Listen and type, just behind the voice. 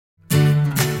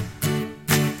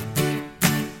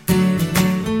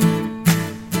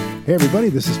Hey everybody,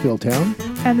 this is Phil Town.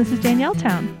 And this is Danielle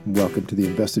Town. Welcome to the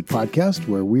Invested Podcast,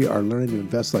 where we are learning to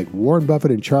invest like Warren Buffett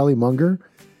and Charlie Munger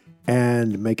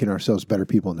and making ourselves better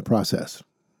people in the process.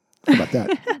 How about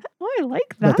that? Oh, I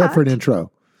like that. How about that for an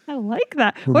intro? I like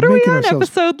that. What are we on?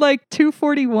 Episode like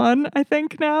 241, I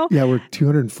think now? Yeah, we're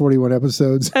 241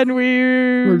 episodes. And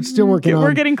we're still working on...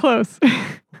 We're getting close.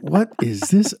 What is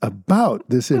this about,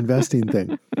 this investing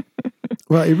thing?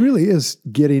 Well, it really is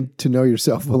getting to know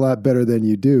yourself a lot better than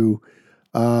you do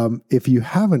if you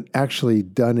haven't actually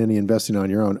done any investing on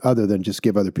your own other than just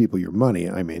give other people your money,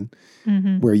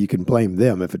 where you can blame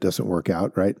them if it doesn't work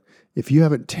out, right? If you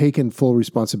haven't taken full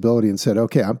responsibility and said,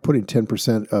 okay, I'm putting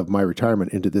 10% of my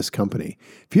retirement into this company.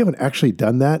 If you haven't actually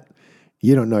done that,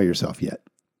 you don't know yourself yet.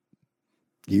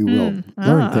 You will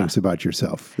learn things about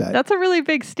yourself. That's a really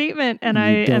big statement, and I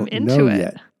am into it.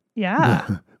 Yet.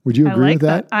 Yeah. Would you agree with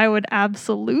that? I would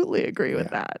absolutely agree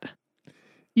with that.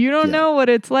 You don't know what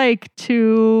it's like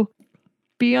to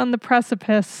be on the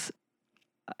precipice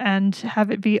and have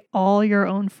it be all your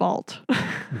own fault.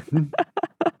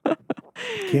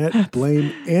 Can't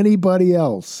blame anybody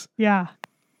else. Yeah.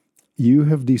 You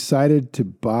have decided to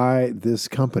buy this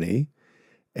company,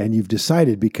 and you've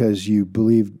decided because you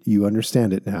believe you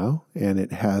understand it now, and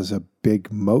it has a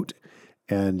big moat,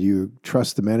 and you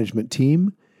trust the management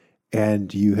team,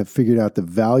 and you have figured out the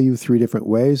value 3 different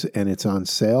ways, and it's on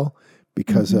sale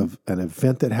because of an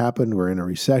event that happened. We're in a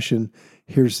recession.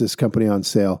 Here's this company on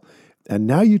sale. And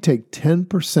now you take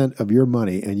 10% of your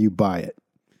money and you buy it.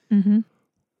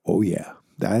 Oh, yeah.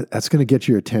 That's going to get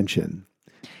your attention.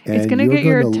 And it's going to get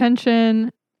your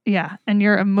attention. Yeah. And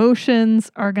your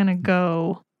emotions are going to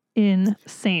go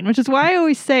insane, which is why I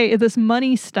always say this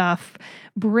money stuff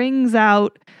brings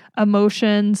out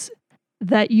emotions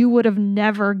that you would have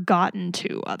never gotten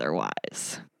to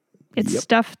otherwise. It's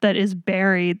stuff that is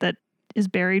buried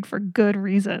for good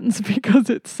reasons because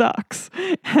it sucks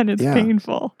and it's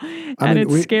painful and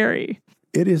it's scary.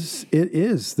 It is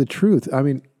the truth. I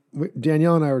mean,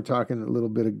 Danielle and I were talking a little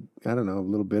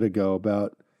bit ago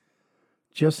about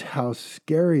just how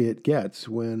scary it gets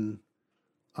when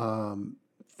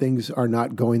things are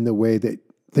not going the way that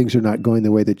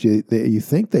you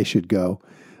think they should go.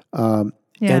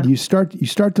 And you start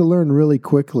to learn really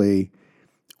quickly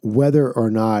whether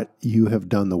or not you have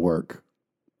done the work.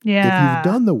 Yeah. If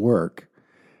you've done the work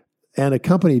and a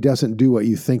company doesn't do what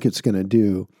you think it's going to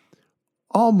do,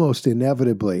 almost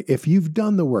inevitably, if you've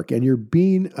done the work and you're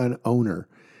being an owner,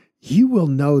 you will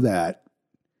know that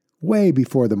way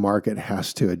before the market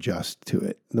has to adjust to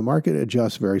it. The market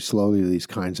adjusts very slowly to these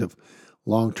kinds of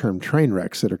long-term train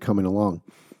wrecks that are coming along.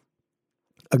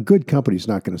 A good company is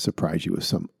not going to surprise you with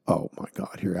some, oh my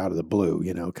God, you're out of the blue,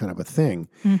 kind of a thing.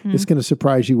 It's going to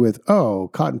surprise you with, oh,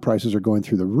 cotton prices are going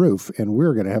through the roof and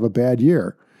we're going to have a bad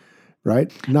year,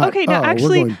 right? Okay, now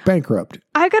actually, we're going bankrupt.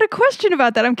 I got a question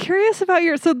about that. I'm curious about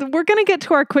we're going to get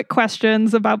to our quick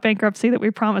questions about bankruptcy that we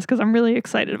promised because I'm really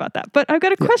excited about that. But I've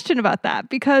got a question about that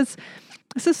because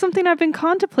this is something I've been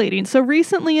contemplating. So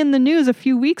recently in the news, a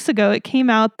few weeks ago, it came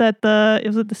out that the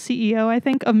CEO, I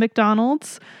think, of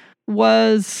McDonald's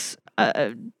was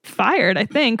fired, I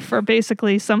think, for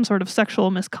basically some sort of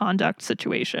sexual misconduct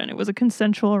situation. It was a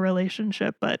consensual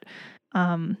relationship, but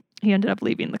he ended up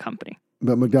leaving the company.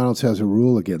 But McDonald's has a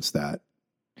rule against that.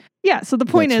 Yeah, so the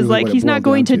point is, really he's not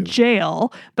going to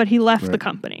jail, but he left the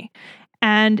company.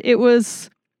 And it was,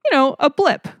 a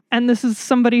blip. And this is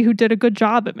somebody who did a good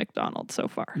job at McDonald's so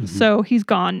far. So he's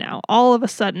gone now, all of a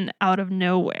sudden, out of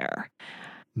nowhere.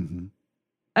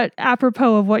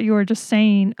 Apropos of what you were just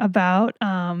saying about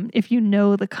if you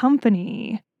know the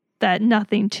company, that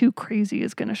nothing too crazy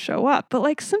is going to show up.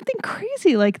 But something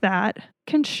crazy like that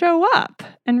can show up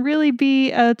and really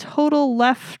be a total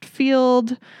left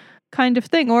field kind of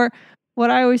thing. Or what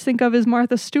I always think of is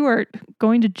Martha Stewart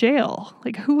going to jail.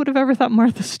 Who would have ever thought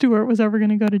Martha Stewart was ever going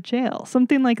to go to jail?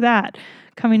 Something like that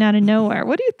coming out of nowhere.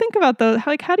 What do you think about those?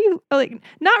 How do you,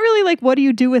 not really what do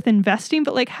you do with investing,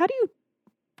 but how do you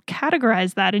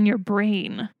categorize that in your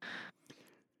brain?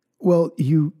 Well,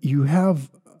 you have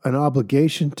an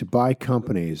obligation to buy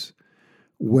companies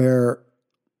where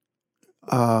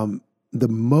the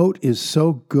moat is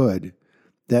so good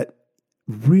that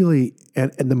really,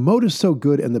 and the moat is so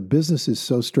good and the business is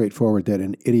so straightforward that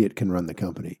an idiot can run the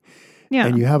company. Yeah.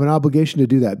 And you have an obligation to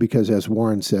do that because, as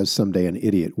Warren says, someday an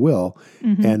idiot will.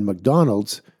 And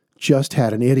McDonald's just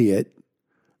had an idiot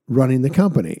running the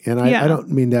company. And I don't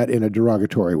mean that in a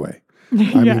derogatory way.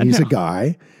 I mean, he's a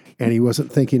guy and he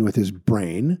wasn't thinking with his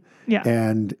brain. Yeah.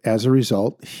 And as a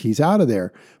result, he's out of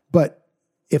there. But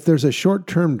if there's a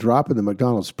short-term drop in the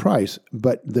McDonald's price,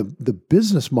 but the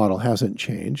business model hasn't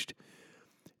changed,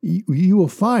 you will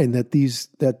find that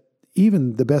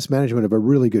even the best management of a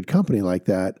really good company like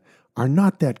that are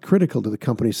not that critical to the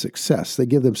company's success. They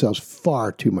give themselves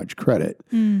far too much credit.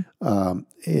 In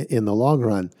the long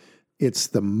run, it's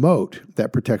the moat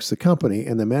that protects the company,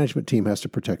 and the management team has to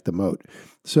protect the moat.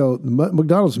 So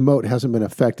McDonald's moat hasn't been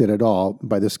affected at all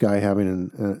by this guy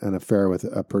having an affair with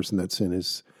a person that's in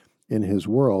his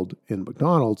world in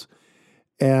McDonald's.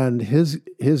 And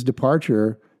his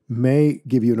departure may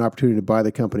give you an opportunity to buy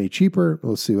the company cheaper.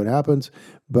 We'll see what happens.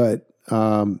 But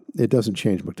it doesn't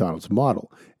change McDonald's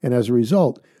model. And as a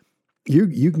result,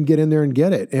 you can get in there and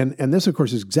get it. And this, of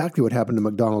course, is exactly what happened to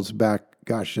McDonald's back,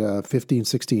 15,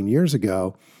 16 years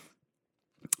ago.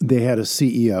 They had a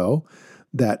CEO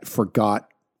that forgot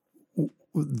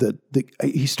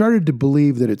he started to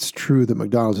believe that it's true that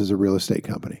McDonald's is a real estate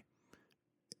company.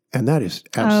 And that is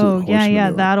absolute horse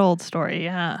manure. That old story,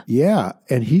 yeah. Yeah,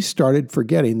 and he started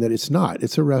forgetting that it's not.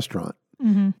 It's a restaurant.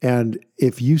 And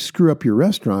if you screw up your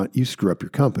restaurant, you screw up your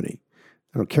company.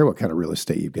 I don't care what kind of real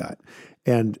estate you've got.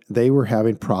 And they were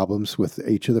having problems with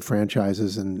each of the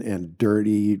franchises and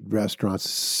dirty restaurants,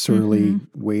 surly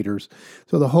waiters,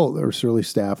 or surly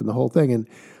staff and the whole thing.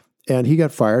 And he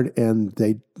got fired, and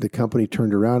the company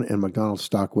turned around, and McDonald's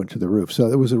stock went to the roof. So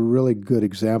it was a really good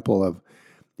example of,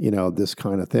 this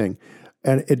kind of thing.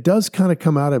 And it does kind of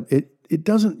come out of it. It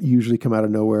doesn't usually come out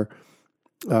of nowhere.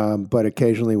 But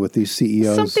occasionally with these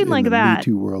CEOs, something like in the that Me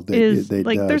Too world,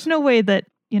 there's no way that,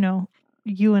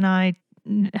 you and I,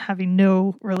 having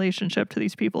no relationship to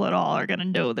these people at all, are going to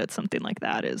know that something like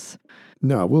that is.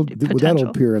 No, that'll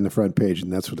appear on the front page,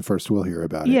 and that's what the first we'll hear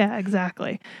about it. Yeah,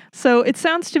 exactly. So it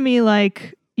sounds to me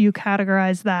like you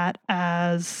categorize that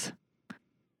as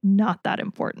not that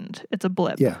important. It's a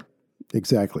blip. Yeah,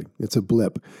 exactly. It's a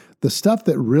blip. The stuff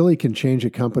that really can change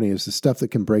a company is the stuff that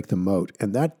can break the moat,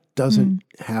 and that doesn't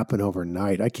happen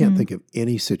overnight. I can't think of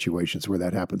any situations where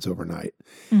that happens overnight.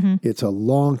 It's a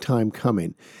long time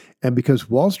coming. And because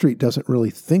Wall Street doesn't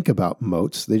really think about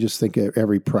moats, they just think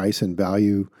every price and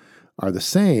value are the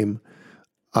same.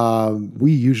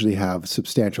 We usually have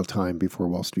substantial time before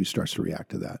Wall Street starts to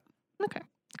react to that. Okay,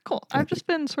 cool. I've just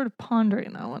been sort of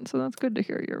pondering that one, so that's good to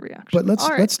hear your reaction. But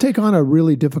let's take on a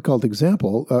really difficult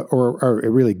example, or a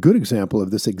really good example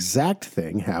of this exact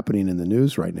thing happening in the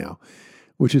news right now,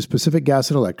 which is Pacific Gas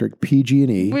and Electric,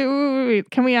 PG&E. Wait.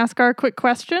 Can we ask our quick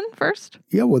question first?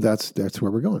 Yeah, well, that's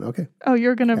where we're going. Okay. Oh,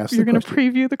 you're gonna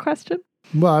preview the question?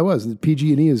 Well, I was. The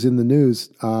PG&E is in the news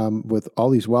with all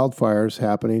these wildfires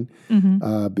happening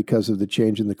because of the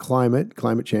change in the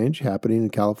climate change happening in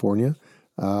California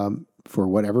for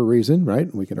whatever reason,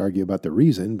 right? We can argue about the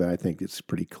reason, but I think it's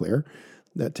pretty clear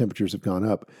that temperatures have gone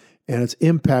up. And it's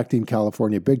impacting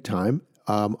California big time,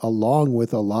 along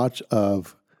with a lot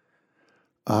of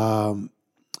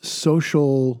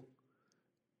social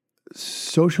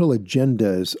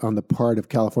agendas on the part of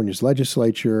California's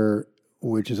legislature,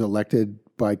 which is elected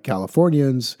by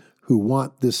Californians who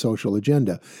want this social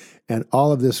agenda. And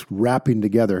all of this wrapping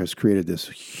together has created this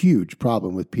huge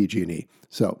problem with PG&E.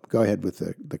 So go ahead with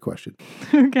the question.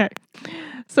 Okay.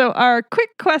 So our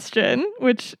quick question,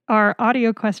 which are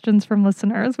audio questions from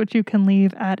listeners, which you can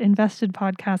leave at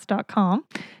investedpodcast.com,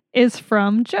 is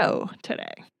from Joe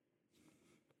today.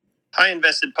 Hi,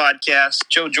 Invested Podcast.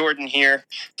 Joe Jordan here.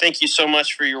 Thank you so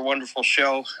much for your wonderful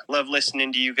show. Love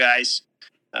listening to you guys.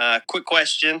 Quick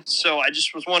question. So I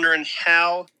just was wondering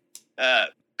how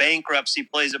bankruptcy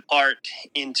plays a part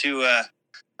into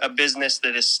a business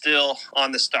that is still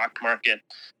on the stock market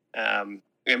and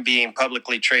being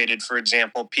publicly traded. For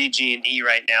example, PG&E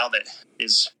right now that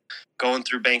is going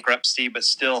through bankruptcy, but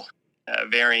still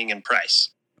varying in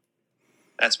price.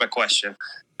 That's my question.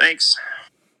 Thanks.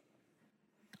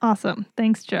 Awesome.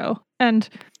 Thanks, Joe. And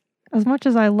as much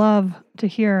as I love to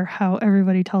hear how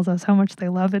everybody tells us how much they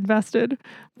love Invested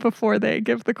before they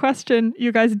give the question,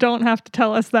 you guys don't have to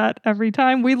tell us that every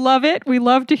time. We love it. We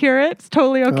love to hear it. It's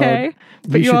totally okay.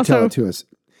 But you should tell it to us.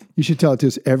 You should tell it to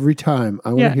us every time. I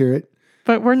want to hear it.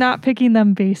 But we're not picking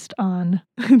them based on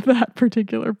that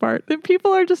particular part. The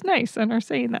people are just nice and are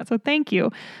saying that. So thank you.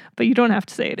 But you don't have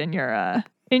to say it in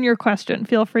your question.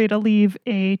 Feel free to leave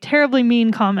a terribly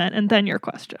mean comment and then your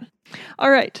question.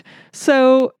 All right.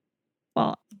 So,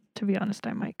 well, to be honest,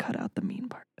 I might cut out the mean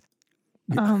part.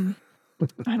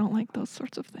 I don't like those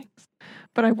sorts of things,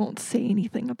 but I won't say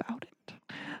anything about it.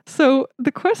 So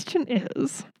the question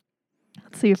is,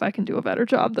 let's see if I can do a better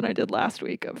job than I did last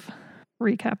week of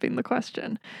recapping the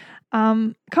question.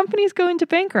 Companies go into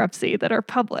bankruptcy that are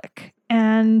public,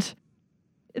 and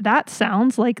that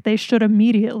sounds like they should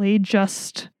immediately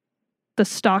just the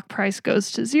stock price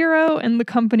goes to zero and the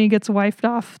company gets wiped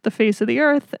off the face of the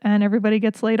earth and everybody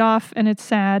gets laid off and it's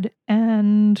sad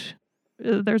and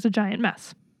there's a giant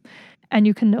mess and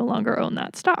you can no longer own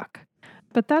that stock.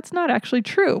 But that's not actually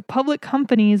true. Public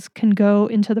companies can go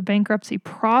into the bankruptcy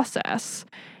process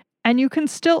and you can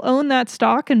still own that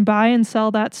stock and buy and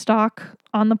sell that stock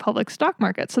on the public stock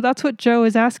market. So that's what Joe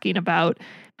is asking about.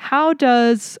 How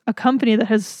does a company that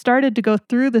has started to go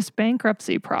through this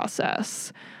bankruptcy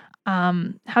process,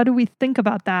 how do we think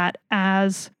about that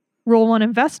as Rule 1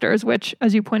 investors, which,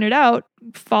 as you pointed out,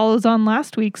 follows on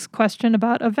last week's question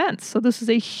about events. So this is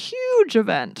a huge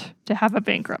event to have a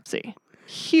bankruptcy.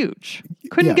 Huge.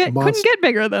 Couldn't get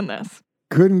bigger than this.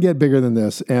 Couldn't get bigger than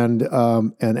this. And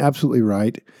absolutely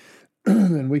right.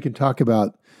 And we can talk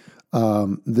about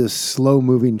this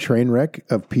slow-moving train wreck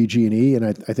of PG&E, and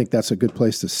I think that's a good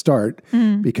place to start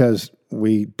because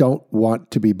we don't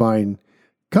want to be buying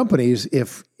companies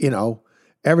if,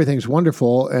 everything's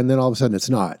wonderful and then all of a sudden it's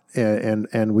not.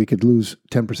 And we could lose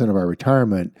 10% of our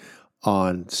retirement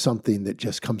on something that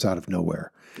just comes out of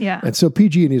nowhere. Yeah. And so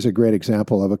PG&E is a great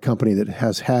example of a company that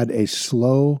has had a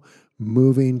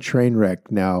slow-moving train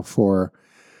wreck now for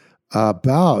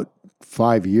about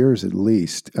 5 years at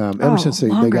least, ever since they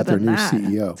got their new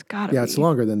CEO. It's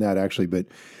longer than that actually, but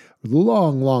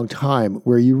long time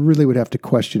where you really would have to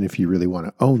question if you really want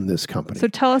to own this company. So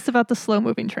tell us about the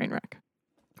slow-moving train wreck.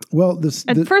 Well,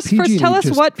 first tell us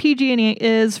what PG&E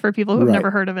is for people who have never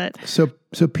heard of it. So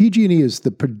PG&E is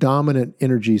the predominant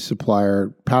energy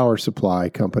supplier, power supply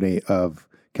company of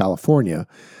California.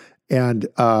 And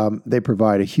they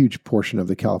provide a huge portion of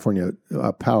the California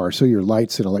power. So your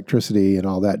lights and electricity and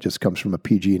all that just comes from a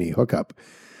PG&E hookup.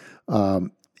 So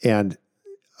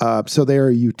they're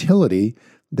a utility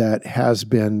that has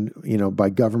been,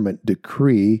 by government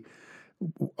decree,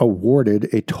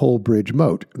 awarded a toll bridge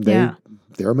moat.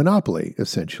 They're a monopoly,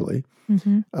 essentially.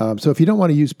 Mm-hmm. So if you don't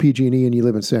want to use PG&E and you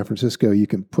live in San Francisco, you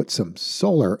can put some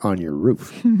solar on your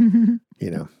roof,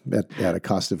 at a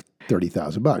cost of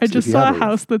 $30,000. I just saw a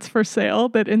house that's for sale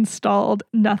that installed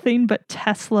nothing but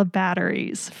Tesla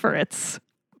batteries for its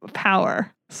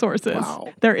power sources. Wow.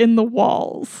 They're in the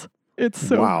walls. It's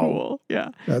so cool.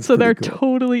 Yeah. So they're cool.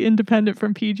 Totally independent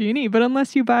from PG&E. But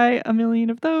unless you buy 1 million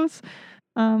of those,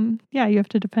 you have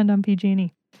to depend on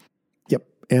PG&E. Yep.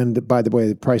 And by the way,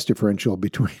 the price differential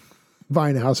between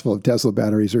buying a house full of Tesla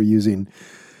batteries or using,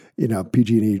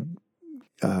 PG&E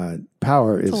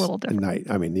power is a little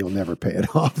different. I mean, you'll never pay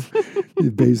it off,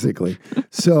 basically.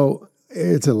 So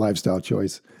it's a lifestyle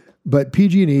choice. But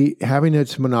PG&E, having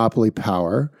its monopoly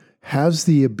power, has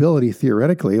the ability,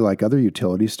 theoretically, like other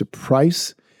utilities, to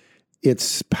price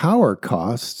its power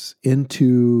costs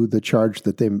into the charge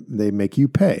that they make you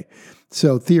pay.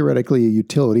 So theoretically, a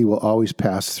utility will always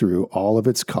pass through all of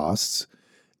its costs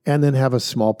and then have a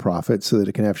small profit so that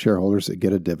it can have shareholders that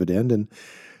get a dividend.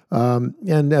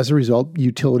 And as a result,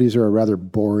 utilities are a rather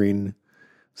boring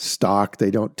stock.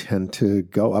 They don't tend to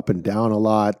go up and down a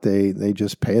lot. They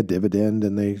just pay a dividend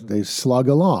and they slug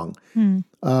along.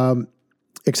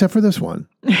 Except for this one.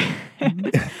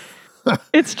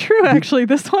 It's true, actually.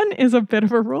 This one is a bit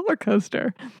of a roller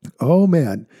coaster. Oh,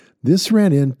 man. This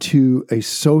ran into a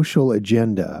social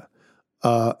agenda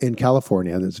in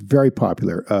California that's very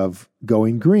popular of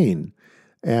going green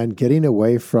and getting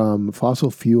away from fossil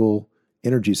fuel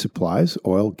energy supplies,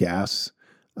 oil, gas,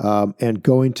 and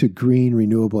going to green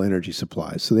renewable energy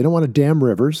supplies. So they don't want to dam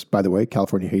rivers. By the way,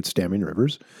 California hates damming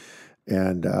rivers.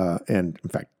 And in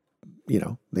fact,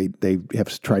 they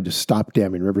have tried to stop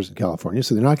damming rivers in California.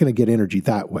 So they're not going to get energy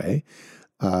that way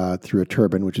through a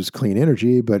turbine, which is clean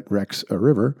energy, but wrecks a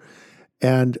river.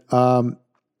 And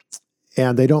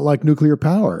they don't like nuclear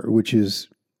power, which is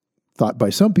thought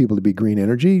by some people to be green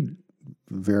energy,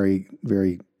 very,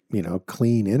 very,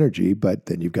 clean energy. But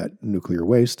then you've got nuclear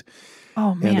waste.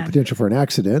 Oh, man. And the potential for an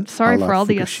accident. Sorry for all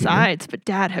the asides, but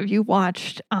Dad, have you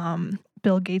watched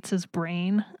Bill Gates'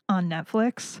 Brain on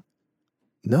Netflix?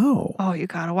 No. Oh, you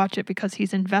got to watch it because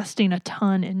he's investing a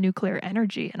ton in nuclear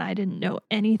energy, and I didn't know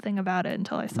anything about it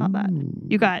until I saw that.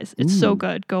 You guys, it's so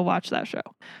good. Go watch that show.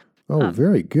 Oh,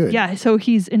 very good. Yeah, so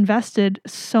he's invested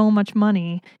so much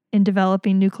money in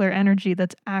developing nuclear energy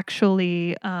that's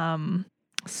actually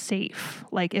safe.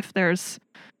 Like if there's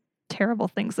terrible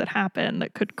things that happen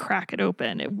that could crack it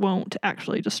open, it won't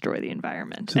actually destroy the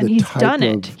environment. So and he's done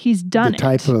it. He's done it. The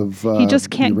type of he just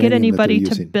can't get anybody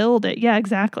to build it. Yeah,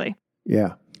 exactly.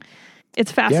 Yeah.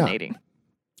 It's fascinating. Yeah.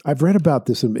 I've read about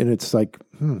this and it's like,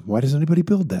 why does anybody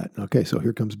build that? Okay, so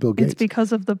here comes Bill Gates. It's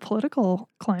because of the political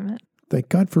climate. Thank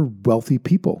God for wealthy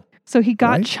people. So he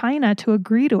got China to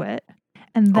agree to it.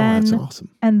 And then, that's awesome.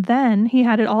 And then he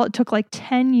had it all. It took like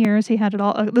 10 years. He had it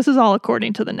all. This is all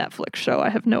according to the Netflix show. I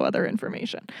have no other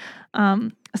information.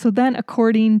 So then,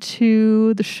 according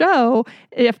to the show,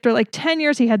 after like 10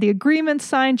 years, he had the agreement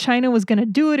signed. China was going to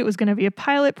do it. It was going to be a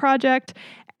pilot project.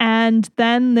 And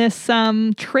then this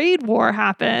trade war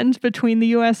happened between the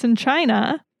U.S. and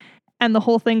China, and the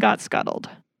whole thing got scuttled.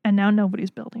 And now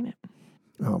nobody's building it.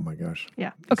 Oh my gosh.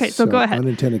 Yeah. Okay. So go ahead.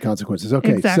 Unintended consequences.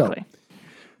 Okay. Exactly.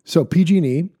 So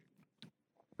PG&E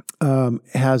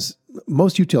has,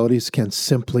 most utilities can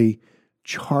simply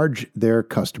charge their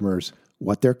customers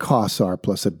what their costs are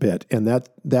plus a bit, and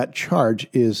that charge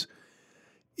is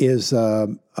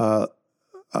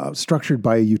structured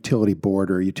by a utility board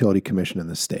or a utility commission in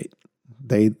the state.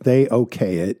 They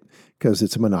okay it because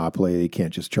it's a monopoly. You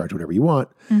can't just charge whatever you want,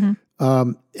 and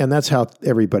that's how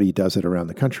everybody does it around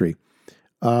the country,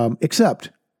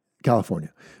 except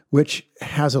California, which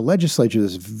has a legislature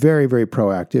that's very, very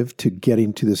proactive to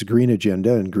getting to this green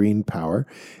agenda and green power,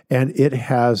 and it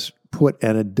has put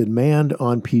a demand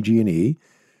on PG&E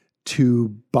to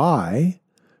buy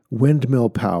windmill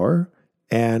power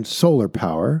and solar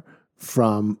power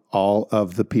from all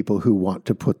of the people who want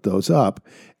to put those up,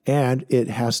 and it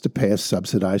has to pay a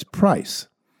subsidized price.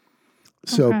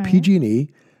 So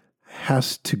PG&E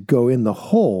has to go in the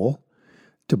hole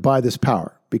to buy this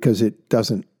power because it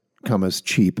doesn't come as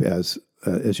cheap as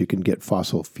you can get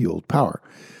fossil fueled power.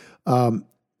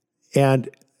 And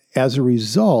as a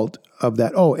result of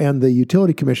that, and the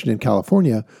Utility Commission in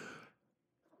California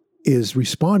is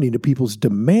responding to people's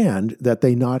demand that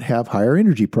they not have higher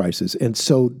energy prices. And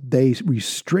so they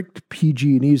restrict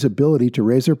PG&E's ability to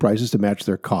raise their prices to match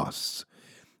their costs.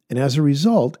 And as a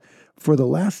result, for the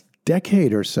last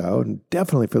decade or so, and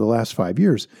definitely for the last 5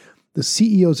 years, the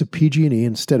CEOs of PG&E,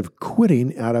 instead of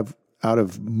quitting out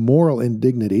of moral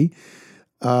indignity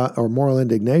or moral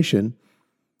indignation,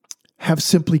 have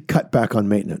simply cut back on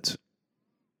maintenance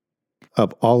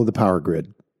of all of the power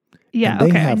grid. Yeah,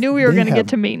 okay. I knew we were going to get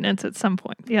to maintenance at some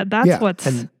point. Yeah, that's what's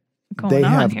going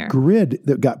on here. They have grid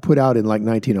that got put out in like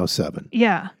 1907.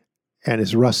 Yeah. And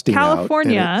is rusting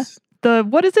California, out.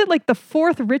 what is it, like the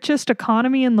fourth richest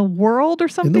economy in the world or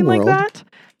something like that?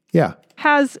 Yeah.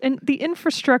 Has the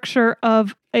infrastructure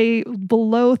of a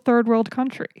below third world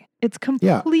country. It's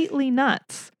completely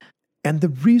nuts. And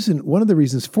one of the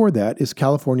reasons for that is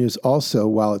California is also,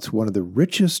 while it's one of the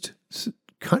richest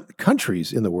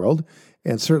countries in the world,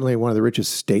 and certainly one of the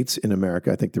richest states in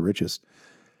America, I think the richest,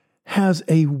 has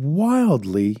a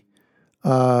wildly,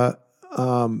 what's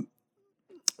the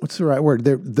right word?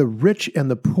 The rich and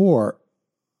the poor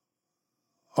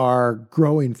are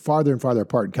growing farther and farther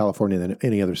apart in California than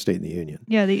any other state in the union.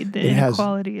 Yeah, the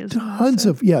inequality is tons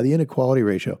of, the inequality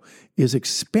ratio is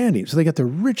expanding. So they got the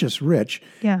richest rich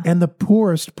and the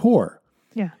poorest poor.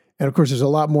 Yeah. And of course, there's a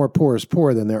lot more poorest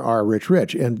poor than there are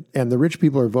rich. And the rich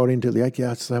people are voting to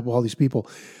let's have all these people,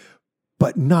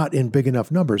 but not in big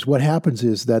enough numbers. What happens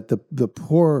is that the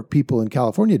poor people in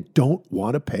California don't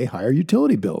want to pay higher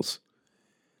utility bills.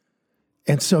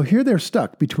 And so here they're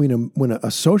stuck between a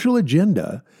social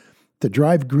agenda to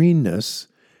drive greenness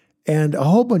and a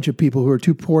whole bunch of people who are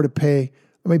too poor to pay,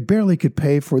 barely could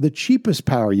pay for the cheapest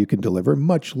power you can deliver,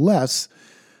 much less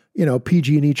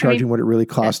PG&E charging what it really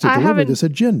costs to deliver this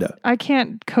agenda. I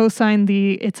can't co-sign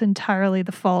it's entirely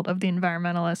the fault of the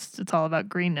environmentalists. It's all about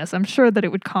greenness. I'm sure that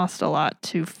it would cost a lot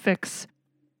to fix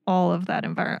all of that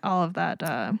grid. All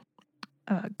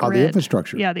the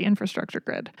infrastructure. Yeah, the infrastructure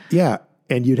grid. Yeah,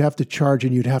 and you'd have to charge,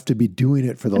 and you'd have to be doing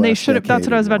it for the last decade. That's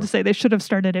what I was about to say. They should have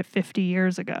started it 50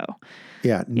 years ago.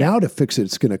 Yeah, now to fix it,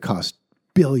 it's going to cost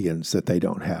billions that they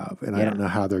don't have, and I don't know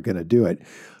how they're going to do it.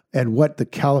 And what the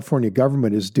California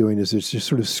government is doing is it's just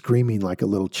sort of screaming like a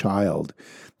little child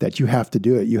that you have to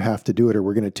do it, or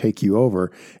we're going to take you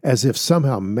over, as if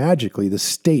somehow magically the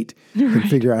state can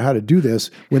figure out how to do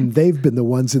this when they've been the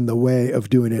ones in the way of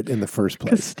doing it in the first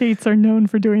place. Because states are known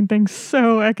for doing things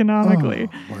so economically.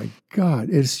 Oh my God.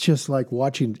 It's just like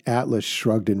watching Atlas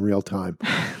Shrugged in real time.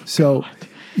 So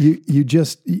you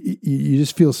just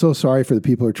feel so sorry for the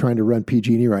people who are trying to run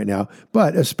PG&E right now,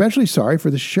 but especially sorry for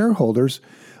the shareholders.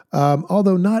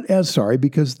 Although not as sorry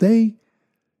because they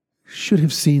should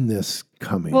have seen this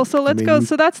coming. Well, so let's go.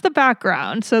 So that's the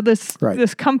background. So this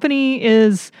company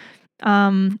is,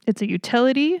 it's a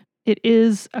utility. It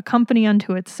is a company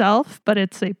unto itself, but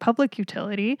it's a public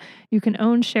utility. You can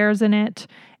own shares in it,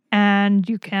 and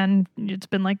it's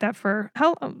been like that for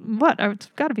it's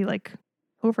got to be like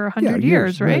over 100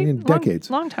 years, right? Decades.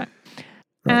 Long time.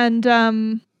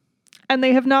 Right. And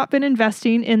they have not been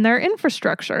investing in their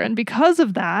infrastructure. And because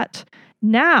of that,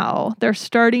 now they're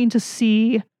starting to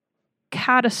see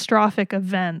catastrophic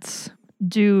events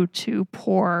due to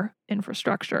poor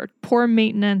infrastructure, poor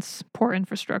maintenance, poor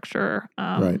infrastructure,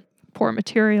 poor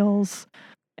materials,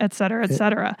 et cetera, et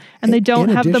cetera. And they don't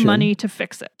have the money to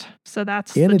fix it. So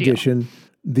that's the deal. In addition,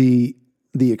 the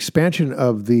expansion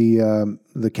of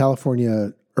the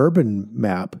California urban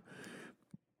map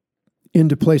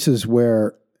into places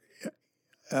where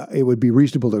it would be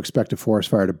reasonable to expect a forest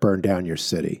fire to burn down your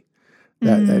city.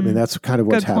 I mean, that's kind of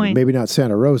what's happening. Maybe not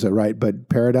Santa Rosa, right? But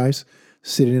Paradise,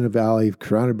 sitting in a valley,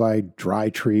 surrounded by dry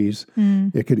trees,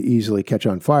 it could easily catch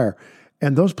on fire.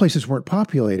 And those places weren't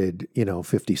populated,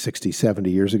 50, 60, 70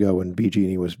 years ago when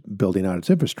BG&E was building out its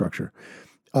infrastructure.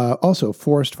 Also,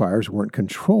 forest fires weren't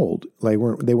controlled. They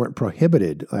weren't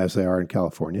prohibited as they are in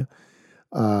California.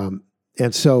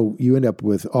 And so you end up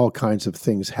with all kinds of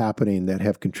things happening that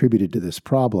have contributed to this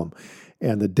problem.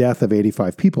 And the death of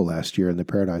 85 people last year in the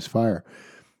Paradise Fire.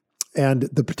 And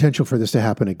the potential for this to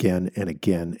happen again and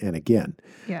again and again,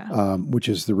 which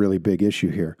is the really big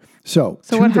issue here. So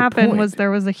what happened was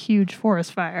there was a huge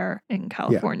forest fire in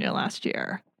California last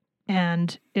year.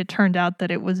 And it turned out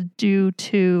that it was due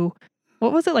to,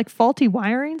 what was it, like faulty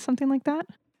wiring, something like that?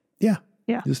 Yeah.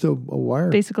 Yeah. Just a wire.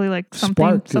 Basically like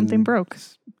something broke.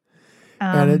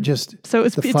 And it just, so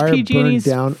it's PG&E's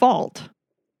fault.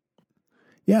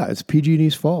 Yeah, it's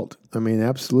PG&E's fault. I mean,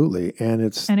 absolutely. And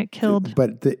it killed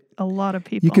a lot of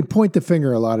people. You can point the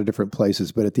finger a lot of different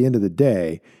places, but at the end of the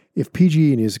day, if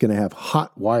PG&E is going to have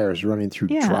hot wires running through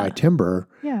dry timber,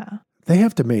 they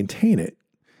have to maintain it.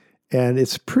 And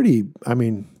it's pretty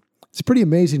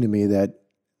amazing to me that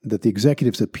the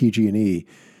executives of PG&E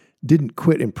didn't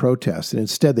quit in protest, and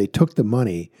instead they took the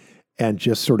money and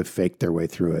just sort of faked their way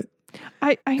through it.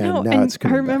 I know, and I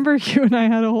remember you and I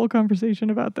had a whole conversation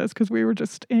about this because we were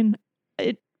just in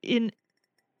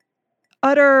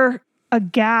utter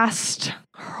aghast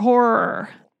horror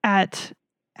at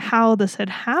how this had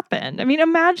happened. I mean,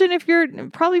 imagine if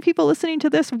probably people listening to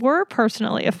this were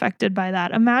personally affected by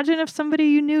that. Imagine if somebody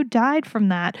you knew died from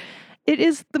that. It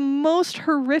is the most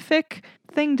horrific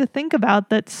thing to think about,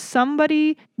 that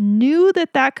somebody knew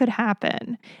that could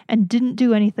happen and didn't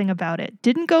do anything about it,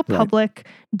 didn't go public,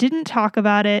 didn't talk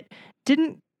about it,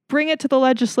 didn't bring it to the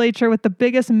legislature with the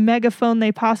biggest megaphone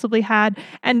they possibly had.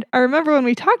 And I remember when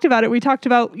we talked about it,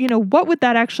 what would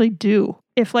that actually do?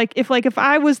 If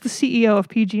I was the CEO of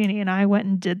PG&E and I went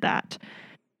and did that,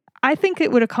 I think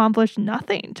it would accomplish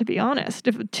nothing, to be honest.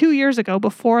 If 2 years ago,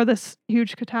 before this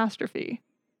huge catastrophe,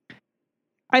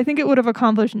 I think it would have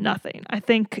accomplished nothing. I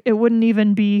think it wouldn't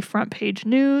even be front page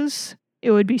news.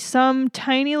 It would be some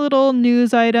tiny little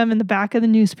news item in the back of the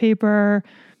newspaper,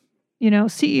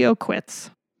 CEO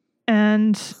quits,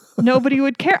 and nobody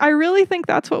would care. I really think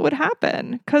that's what would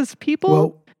happen, because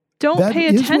people don't pay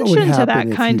attention to that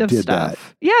kind of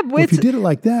stuff. Yeah, if you did it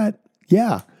like that,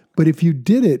 but if you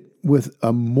did it with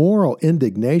a moral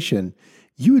indignation,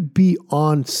 you would be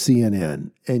on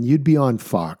CNN and you'd be on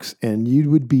Fox and you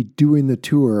would be doing the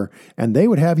tour, and they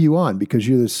would have you on because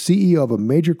you're the CEO of a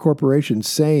major corporation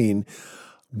saying,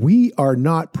 we are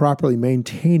not properly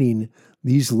maintaining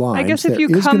these lines. I guess if you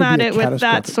come at it with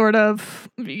that sort of,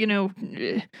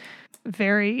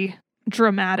 very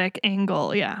dramatic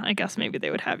angle, I guess maybe they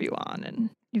would have you on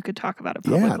and you could talk about it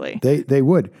publicly. Yeah, they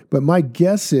would. But my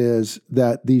guess is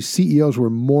that these CEOs were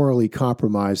morally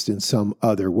compromised in some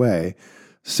other way,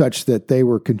 such that they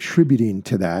were contributing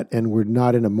to that and were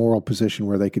not in a moral position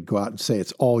where they could go out and say,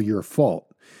 it's all your fault.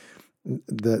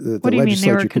 What do you mean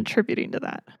they were contributing to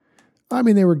that? I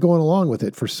mean, they were going along with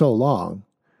it for so long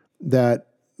that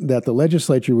the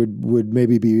legislature would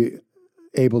maybe be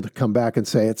able to come back and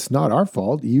say, it's not our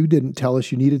fault. You didn't tell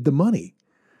us you needed the money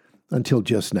until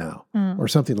just now, or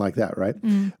something like that, right?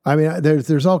 I mean,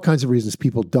 there's all kinds of reasons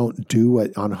people don't do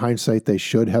what, on hindsight, they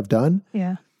should have done.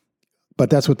 Yeah. But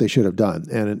that's what they should have done.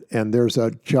 And there's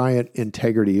a giant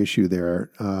integrity issue there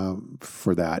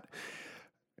for that.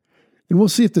 And we'll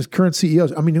see if this current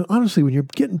CEOs, I mean, honestly, when you're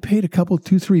getting paid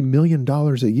 $2-3 million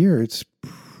a year, it's,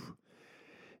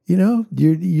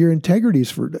 your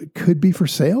integrities could be for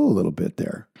sale a little bit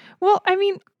there. Well, I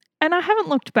mean, and I haven't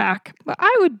looked back, but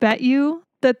I would bet you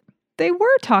that they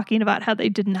were talking about how they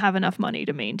didn't have enough money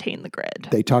to maintain the grid.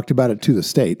 They talked about it to the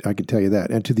state, I can tell you that,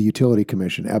 and to the utility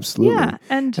commission, absolutely. Yeah,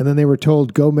 and then they were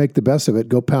told, go make the best of it,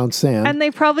 go pound sand. And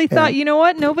they probably thought, you know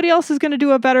what, nobody else is going to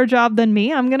do a better job than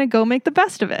me. I'm going to go make the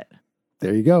best of it.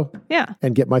 There you go. Yeah.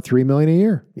 And get my $3 million a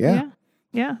year. Yeah.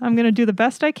 I'm going to do the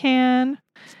best I can.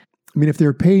 I mean, if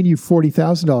they're paying you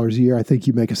 $40,000 a year, I think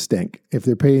you make a stink. If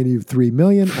they're paying you $3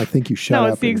 million, I think you shut up.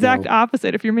 No, it's the exact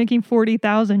opposite. If you're making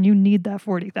 $40,000, you need that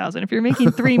 $40,000. If you're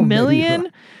making $3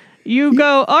 million, you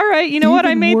go, all right, you know what?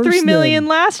 I made $3 million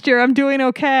last year. I'm doing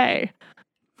okay.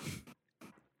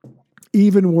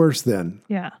 Even worse then.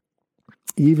 Yeah.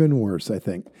 Even worse, I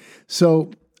think.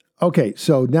 So, okay,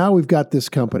 so now we've got this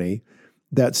company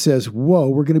that says, whoa,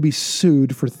 we're going to be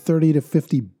sued for $30 to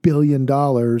 $50 billion,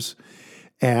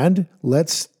 and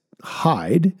let's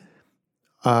hide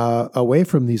away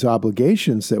from these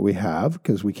obligations that we have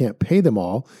because we can't pay them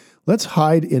all. Let's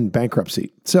hide in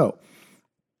bankruptcy. So,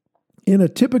 in a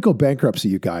typical bankruptcy,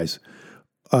 you guys,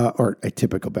 or a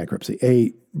typical bankruptcy,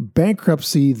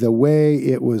 the way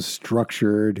it was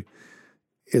structured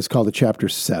is called a Chapter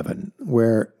 7,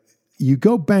 where you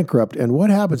go bankrupt, and what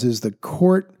happens is the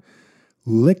court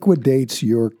liquidates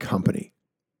your company.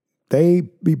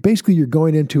 Basically, you're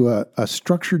going into a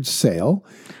structured sale.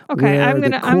 Okay, I'm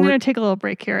gonna take a little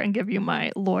break here and give you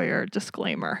my lawyer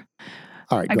disclaimer.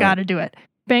 All right, I got to do it.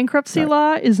 Bankruptcy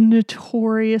law is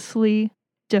notoriously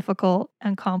difficult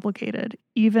and complicated.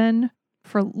 Even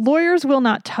for lawyers, will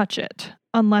not touch it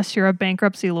unless you're a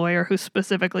bankruptcy lawyer who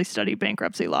specifically studied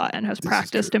bankruptcy law and has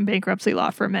practiced in bankruptcy law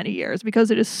for many years,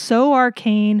 because it is so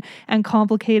arcane and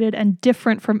complicated and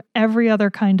different from every other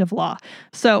kind of law.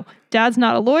 So, Dad's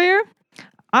not a lawyer.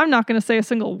 I'm not going to say a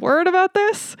single word about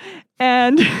this,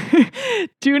 and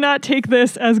do not take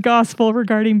this as gospel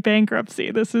regarding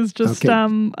bankruptcy. This is just a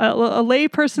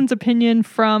layperson's opinion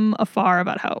from afar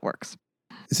about how it works.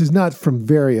 This is not from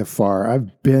very afar.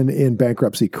 I've been in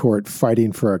bankruptcy court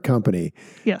fighting for a company.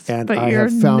 Yes, and but I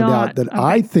have found out that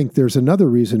I think there's another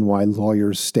reason why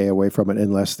lawyers stay away from it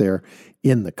unless they're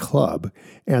in the club.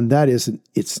 And that is,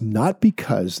 it's not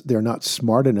because they're not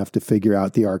smart enough to figure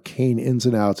out the arcane ins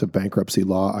and outs of bankruptcy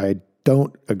law. I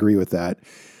don't agree with that.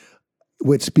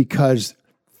 It's because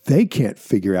they can't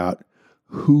figure out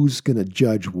who's going to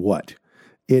judge what.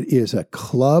 It is a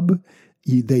club.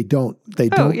 They don't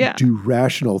do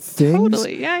rational things.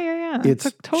 Totally. Yeah. It's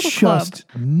a total just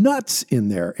club. Nuts in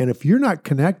there. And if you're not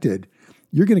connected,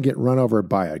 you're going to get run over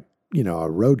by a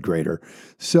road grader.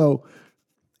 So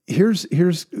here's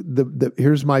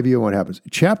my view on what happens.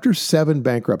 Chapter 7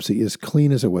 bankruptcy is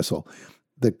clean as a whistle.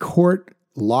 The court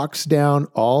locks down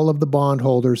all of the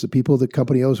bondholders, the people the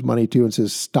company owes money to, and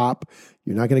says, stop,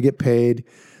 you're not going to get paid.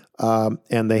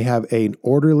 And they have an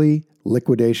orderly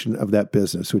liquidation of that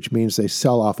business, which means they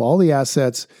sell off all the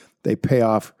assets, they pay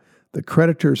off the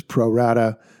creditors pro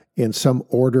rata in some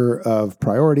order of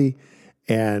priority,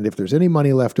 and if there's any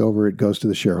money left over, it goes to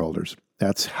the shareholders.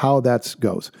 That's how that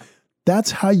goes.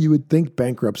 That's how you would think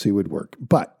bankruptcy would work.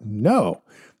 But no,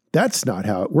 that's not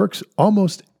how it works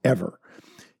almost ever.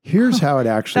 Here's how it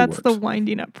actually works. That's the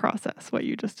winding up process, what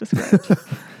you just described.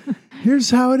 Here's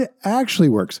how it actually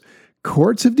works.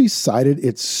 Courts have decided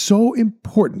it's so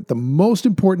important. The most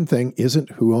important thing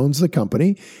isn't who owns the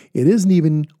company. It isn't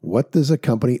even what does a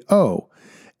company owe.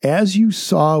 As you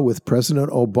saw with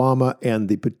President Obama and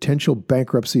the potential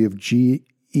bankruptcy of GE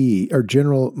or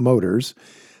General Motors,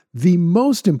 the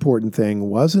most important thing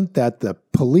wasn't that the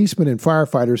policemen and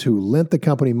firefighters who lent the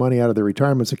company money out of their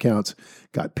retirement accounts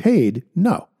got paid.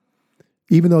 No.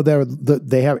 Even though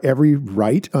they have every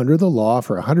right under the law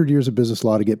for 100 years of business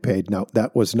law to get paid. No,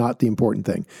 that was not the important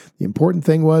thing. The important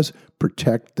thing was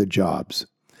protect the jobs.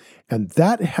 And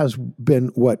that has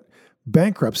been what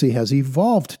bankruptcy has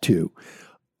evolved to.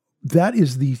 That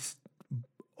is the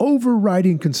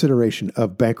overriding consideration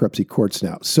of bankruptcy courts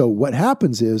now. So what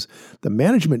happens is the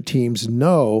management teams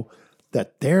know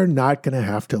that they're not going to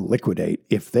have to liquidate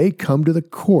if they come to the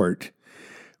court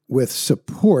with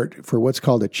support for what's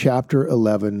called a Chapter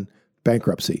 11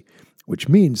 bankruptcy, which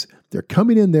means they're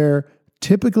coming in there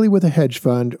typically with a hedge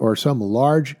fund or some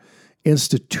large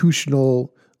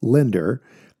institutional lender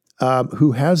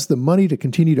who has the money to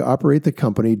continue to operate the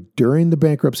company during the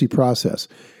bankruptcy process.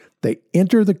 They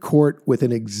enter the court with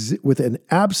an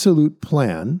absolute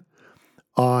plan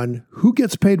on who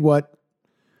gets paid what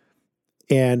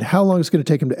and how long it's going to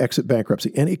take them to exit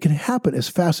bankruptcy. And it can happen as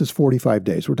fast as 45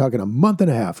 days. We're talking a month and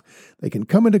a half. They can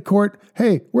come into court,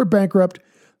 hey, we're bankrupt.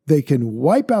 They can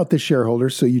wipe out the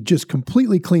shareholders, so you just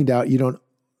completely cleaned out.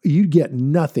 You get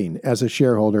nothing as a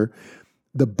shareholder.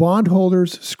 The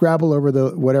bondholders scrabble over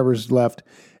the whatever's left,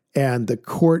 and the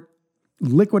court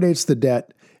liquidates the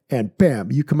debt, and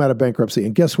bam, you come out of bankruptcy.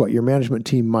 And guess what? Your management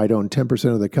team might own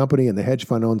 10% of the company, and the hedge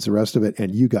fund owns the rest of it,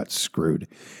 and you got screwed.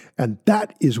 And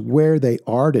that is where they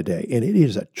are today. And it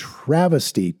is a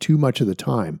travesty too much of the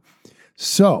time.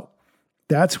 So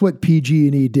that's what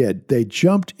PG&E did. They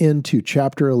jumped into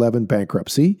Chapter 11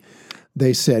 bankruptcy.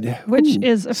 They said, which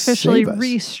is officially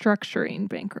restructuring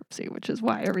bankruptcy, which is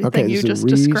why everything you just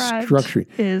described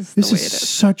is the way it is.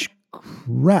 Such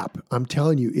crap. I'm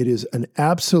telling you, it is an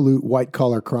absolute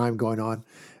white-collar crime going on.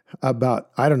 I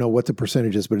don't know what the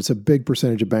percentage is, but it's a big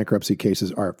percentage of bankruptcy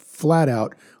cases are flat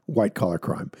out white collar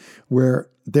crime, where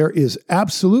there is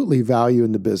absolutely value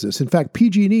in the business. In fact,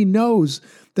 PG&E knows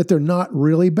that they're not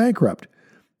really bankrupt.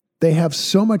 They have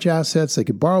so much assets, they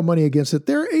could borrow money against it.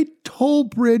 They're a toll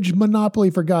bridge monopoly,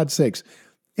 for God's sakes.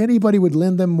 Anybody would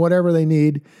lend them whatever they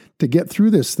need to get through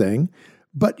this thing,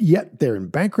 but yet they're in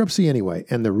bankruptcy anyway.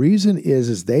 And the reason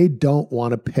is they don't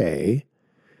want to pay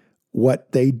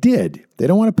what they did. They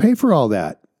don't want to pay for all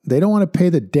that. They don't want to pay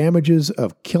the damages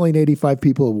of killing 85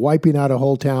 people, wiping out a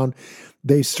whole town.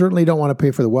 They certainly don't want to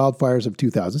pay for the wildfires of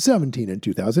 2017 and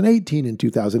 2018 and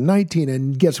 2019.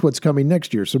 And guess what's coming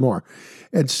next year? Some more.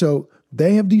 And so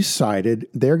they have decided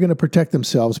they're going to protect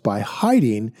themselves by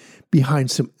hiding behind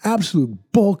some absolute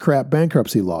bullcrap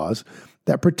bankruptcy laws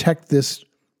that protect this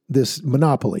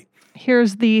monopoly.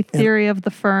 Here's the theory of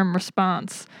the firm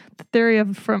response. The theory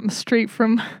of straight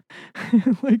from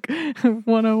like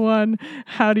 101,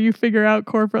 how do you figure out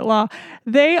corporate law?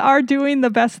 They are doing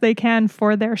the best they can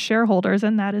for their shareholders,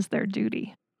 and that is their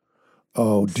duty.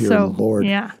 Oh, dear Lord.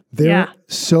 Yeah. They're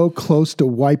so close to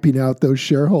wiping out those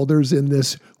shareholders in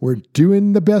this. We're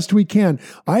doing the best we can.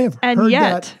 I have heard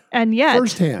that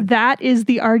firsthand. That is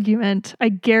the argument I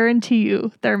guarantee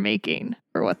you they're making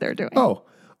for what they're doing. Oh,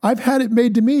 I've had it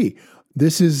made to me.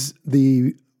 This is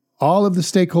all of the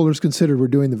stakeholders considered, we're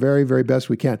doing the very, very best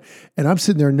we can. And I'm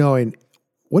sitting there knowing,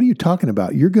 what are you talking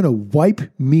about? You're going to wipe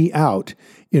me out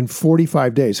in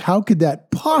 45 days. How could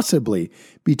that possibly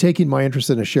be taking my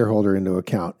interest in a shareholder into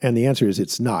account? And the answer is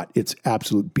it's not. It's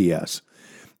absolute BS.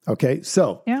 Okay,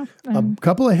 so a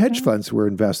couple of hedge funds were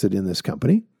invested in this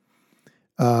company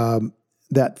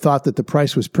that thought that the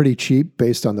price was pretty cheap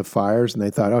based on the fires. And they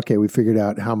thought, okay, we figured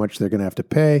out how much they're going to have to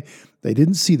pay. They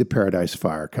didn't see the Paradise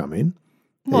Fire coming.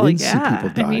 They didn't see people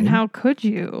dying. I mean, how could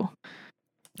you?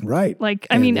 Right. Like,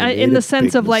 I mean, in the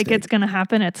sense of like, it's going to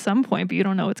happen at some point, but you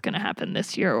don't know it's going to happen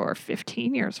this year or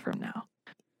 15 years from now.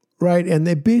 Right. And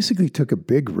they basically took a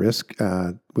big risk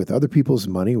with other people's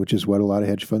money, which is what a lot of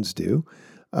hedge funds do,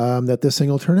 that this thing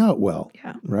will turn out well.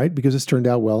 Yeah. Right. Because it's turned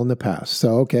out well in the past.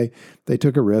 So, okay, they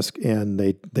took a risk and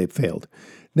they failed.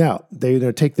 Now, they're going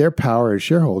to take their power as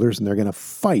shareholders and they're going to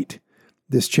fight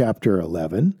this Chapter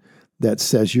 11 that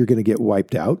says you're going to get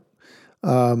wiped out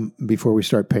before we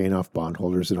start paying off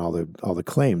bondholders and all the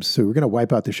claims. So we're going to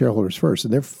wipe out the shareholders first.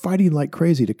 And they're fighting like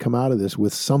crazy to come out of this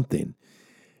with something.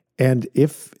 And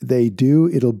if they do,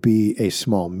 it'll be a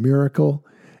small miracle.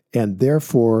 And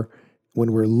therefore,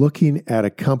 when we're looking at a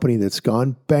company that's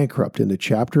gone bankrupt into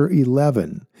Chapter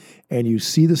 11, and you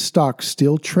see the stock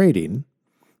still trading,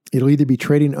 it'll either be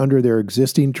trading under their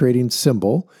existing trading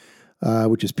symbol,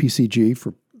 which is PCG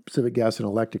for Pacific Gas and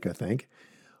Electric, I think,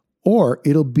 or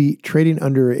it'll be trading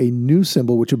under a new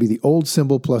symbol, which will be the old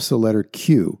symbol plus the letter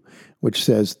Q, which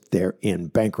says they're in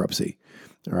bankruptcy.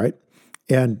 All right.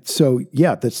 And so,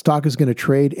 the stock is going to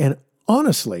trade. And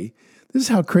honestly, this is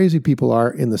how crazy people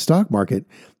are in the stock market.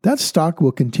 That stock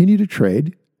will continue to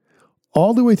trade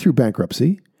all the way through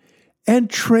bankruptcy and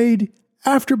trade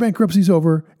after bankruptcy's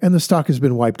over and the stock has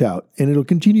been wiped out. And it'll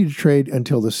continue to trade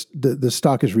until the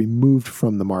stock is removed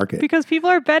from the market. Because people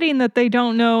are betting that they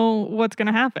don't know what's going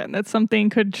to happen, that something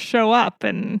could show up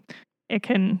and it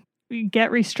can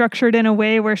get restructured in a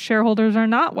way where shareholders are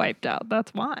not wiped out.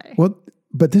 That's why. Well,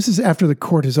 but this is after the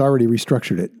court has already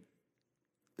restructured it.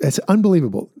 It's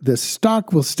unbelievable. The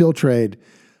stock will still trade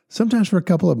sometimes for a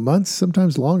couple of months,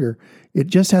 sometimes longer. It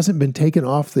just hasn't been taken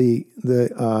off the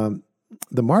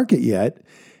market yet,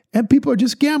 and people are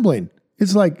just gambling.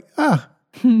 It's like,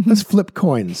 let's flip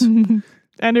coins. And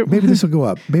maybe this will go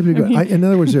up. Maybe it'll go. In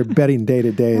other words, they're betting day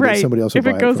to day that somebody else will buy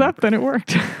it. If it goes up, then it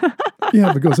worked.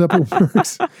 Yeah, if it goes up, it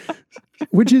works.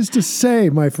 Which is to say,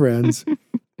 my friends,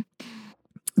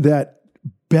 that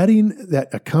betting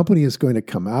that a company is going to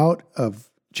come out of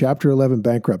Chapter 11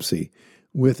 bankruptcy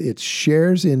with its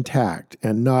shares intact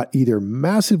and not either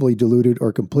massively diluted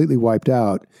or completely wiped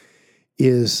out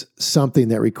is something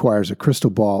that requires a crystal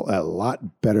ball a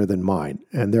lot better than mine.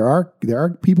 And there are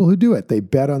people who do it. They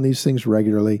bet on these things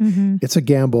regularly. Mm-hmm. It's a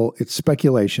gamble. It's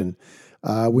speculation.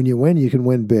 When you win, you can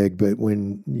win big, but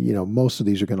when most of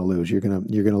these are going to lose, you're going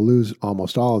to lose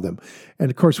almost all of them. And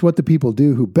of course, what the people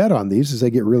do who bet on these is they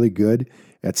get really good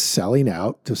at selling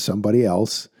out to somebody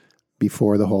else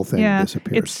before the whole thing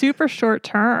disappears. It's super short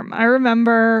term. I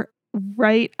remember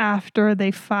right after they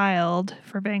filed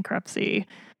for bankruptcy,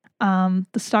 the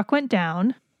stock went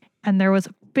down, and there was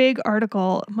a big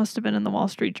article, it must have been in the Wall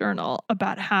Street Journal,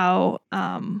 about how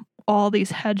all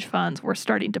these hedge funds were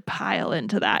starting to pile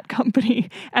into that company.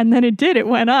 And then it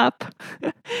went up.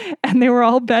 And they were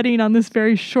all betting on this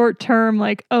very short term,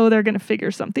 like, oh, they're going to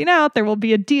figure something out. There will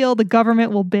be a deal. The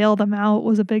government will bail them out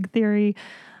was a big theory,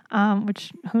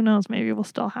 which who knows, maybe will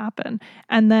still happen.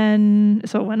 And then,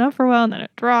 so it went up for a while and then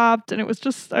it dropped. And it was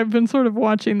just, I've been sort of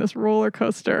watching this roller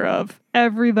coaster of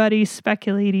everybody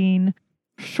speculating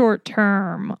short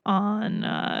term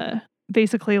on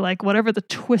basically like whatever the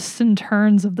twists and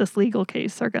turns of this legal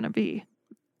case are going to be.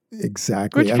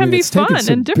 Exactly. Which can be fun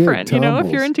and different.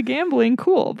 If you're into gambling,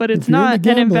 cool, but it's not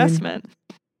an investment.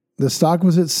 The stock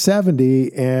was at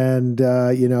 70 and,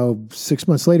 6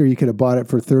 months later, you could have bought it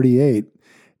for 38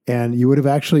 and you would have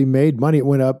actually made money. It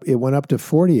went up to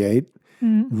 48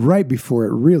 right before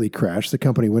it really crashed. The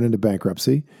company went into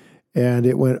bankruptcy. And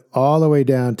it went all the way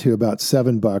down to about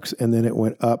 $7, and then it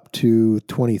went up to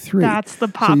 23. That's the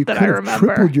pop that I remember. So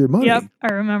you tripled your money. Yep,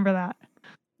 I remember that.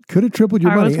 Could have tripled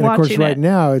your money. And of course, right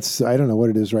now, it's, I don't know what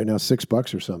it is right now,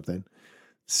 $6 or something.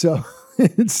 So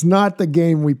it's not the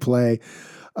game we play.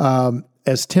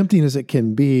 As tempting as it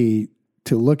can be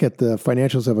to look at the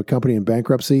financials of a company in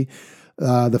bankruptcy,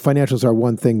 the financials are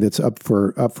one thing that's up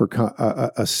for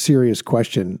a serious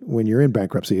question when you're in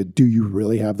bankruptcy. Do you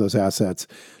really have those assets?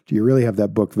 Do you really have that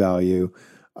book value?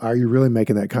 Are you really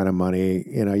making that kind of money?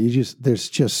 There's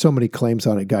just so many claims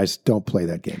on it. Guys, don't play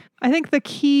that game. I think the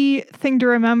key thing to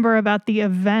remember about the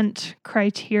event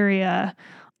criteria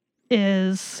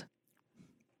is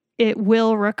it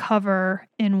will recover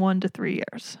in 1 to 3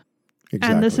 years.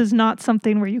 Exactly. And this is not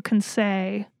something where you can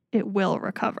say it will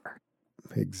recover.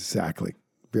 Exactly.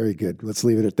 Very good. Let's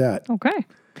leave it at that. Okay.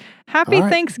 Happy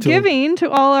Thanksgiving to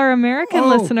all our American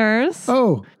listeners.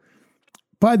 Oh,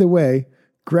 by the way,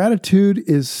 gratitude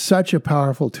is such a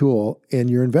powerful tool in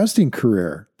your investing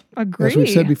career. Agree. As we've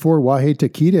said before, Wahei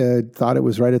Takeda thought it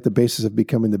was right at the basis of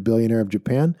becoming the billionaire of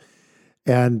Japan.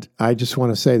 And I just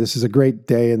want to say this is a great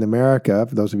day in America.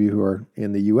 For those of you who are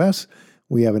in the U.S.,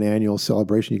 we have an annual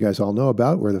celebration you guys all know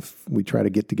about where we try to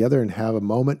get together and have a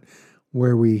moment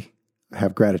where we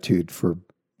have gratitude for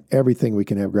everything we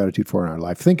can have gratitude for in our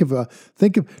life. Think of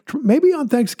maybe on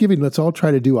Thanksgiving, let's all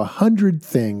try to do 100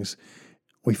 things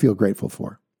we feel grateful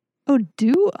for. Oh,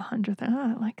 do 100 things.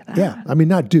 I like that. Yeah. I mean,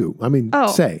 not do. I mean,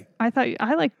 say. I thought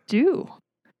I like do.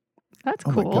 That's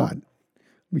cool. Oh my God.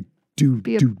 We do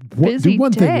day. one thing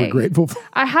we're grateful for.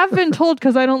 I have been told,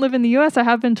 because I don't live in the U.S., I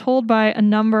have been told by a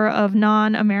number of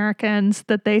non-Americans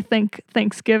that they think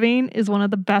Thanksgiving is one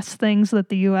of the best things that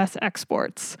the U.S.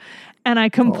 exports. And I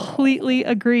completely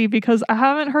agree, because I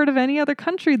haven't heard of any other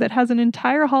country that has an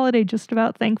entire holiday just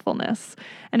about thankfulness.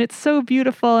 And it's so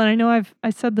beautiful. And I know I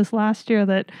said this last year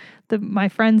that my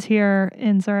friends here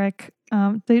in Zurich,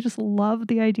 they just love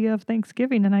the idea of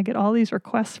Thanksgiving. And I get all these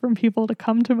requests from people to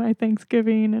come to my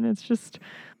Thanksgiving. And it's just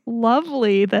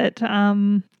lovely that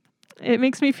it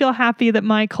makes me feel happy that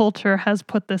my culture has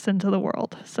put this into the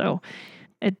world. So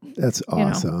that's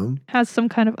awesome. Has some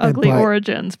kind of ugly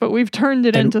origins, but we've turned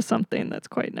it into something that's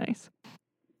quite nice.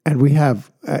 And we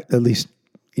have, at least,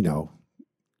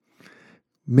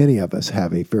 many of us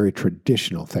have a very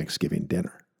traditional Thanksgiving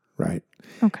dinner, right?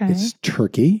 Okay. It's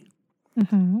turkey.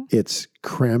 Mm-hmm. It's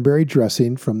cranberry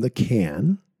dressing from the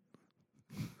can.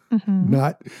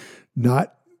 Mm-hmm.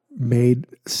 Not made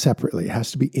separately. It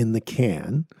has to be in the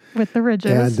can. With the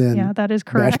ridges. And then that is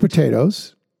correct.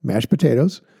 Mashed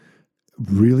potatoes,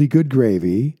 really good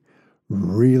gravy,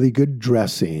 really good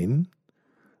dressing.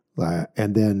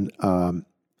 And then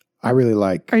I really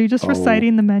like... Are you just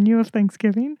reciting the menu of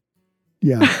Thanksgiving?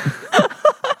 Yeah.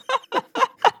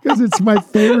 Because it's my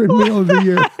favorite meal of the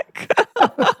year.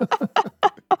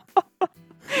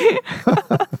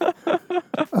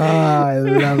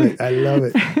 I love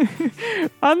it.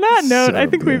 On that note, I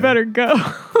think we better go. All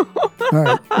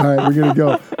right, we're going to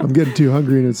go. I'm getting too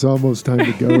hungry and it's almost time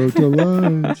to go to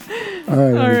lunch.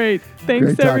 All right.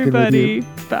 Thanks, everybody.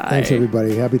 Bye. Thanks,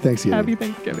 everybody. Happy Thanksgiving. Happy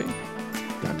Thanksgiving.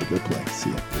 Time to go play. See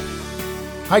ya.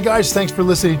 Hi, guys. Thanks for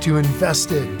listening to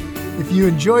Invested. If you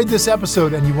enjoyed this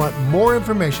episode and you want more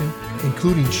information,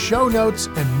 including show notes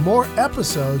and more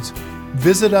episodes,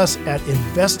 visit us at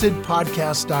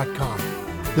investedpodcast.com.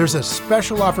 There's a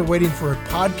special offer waiting for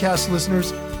podcast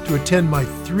listeners to attend my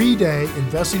 3-day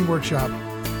investing workshop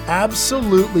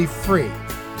absolutely free.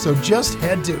 So just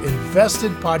head to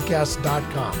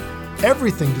investedpodcast.com.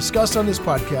 Everything discussed on this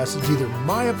podcast is either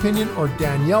my opinion or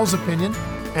Danielle's opinion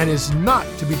and is not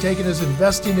to be taken as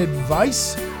investing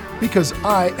advice, because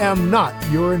I am not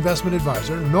your investment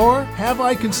advisor, nor have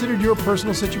I considered your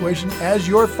personal situation as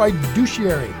your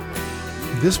fiduciary.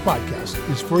 This podcast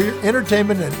is for your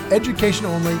entertainment and education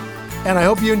only, and I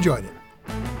hope you enjoyed it.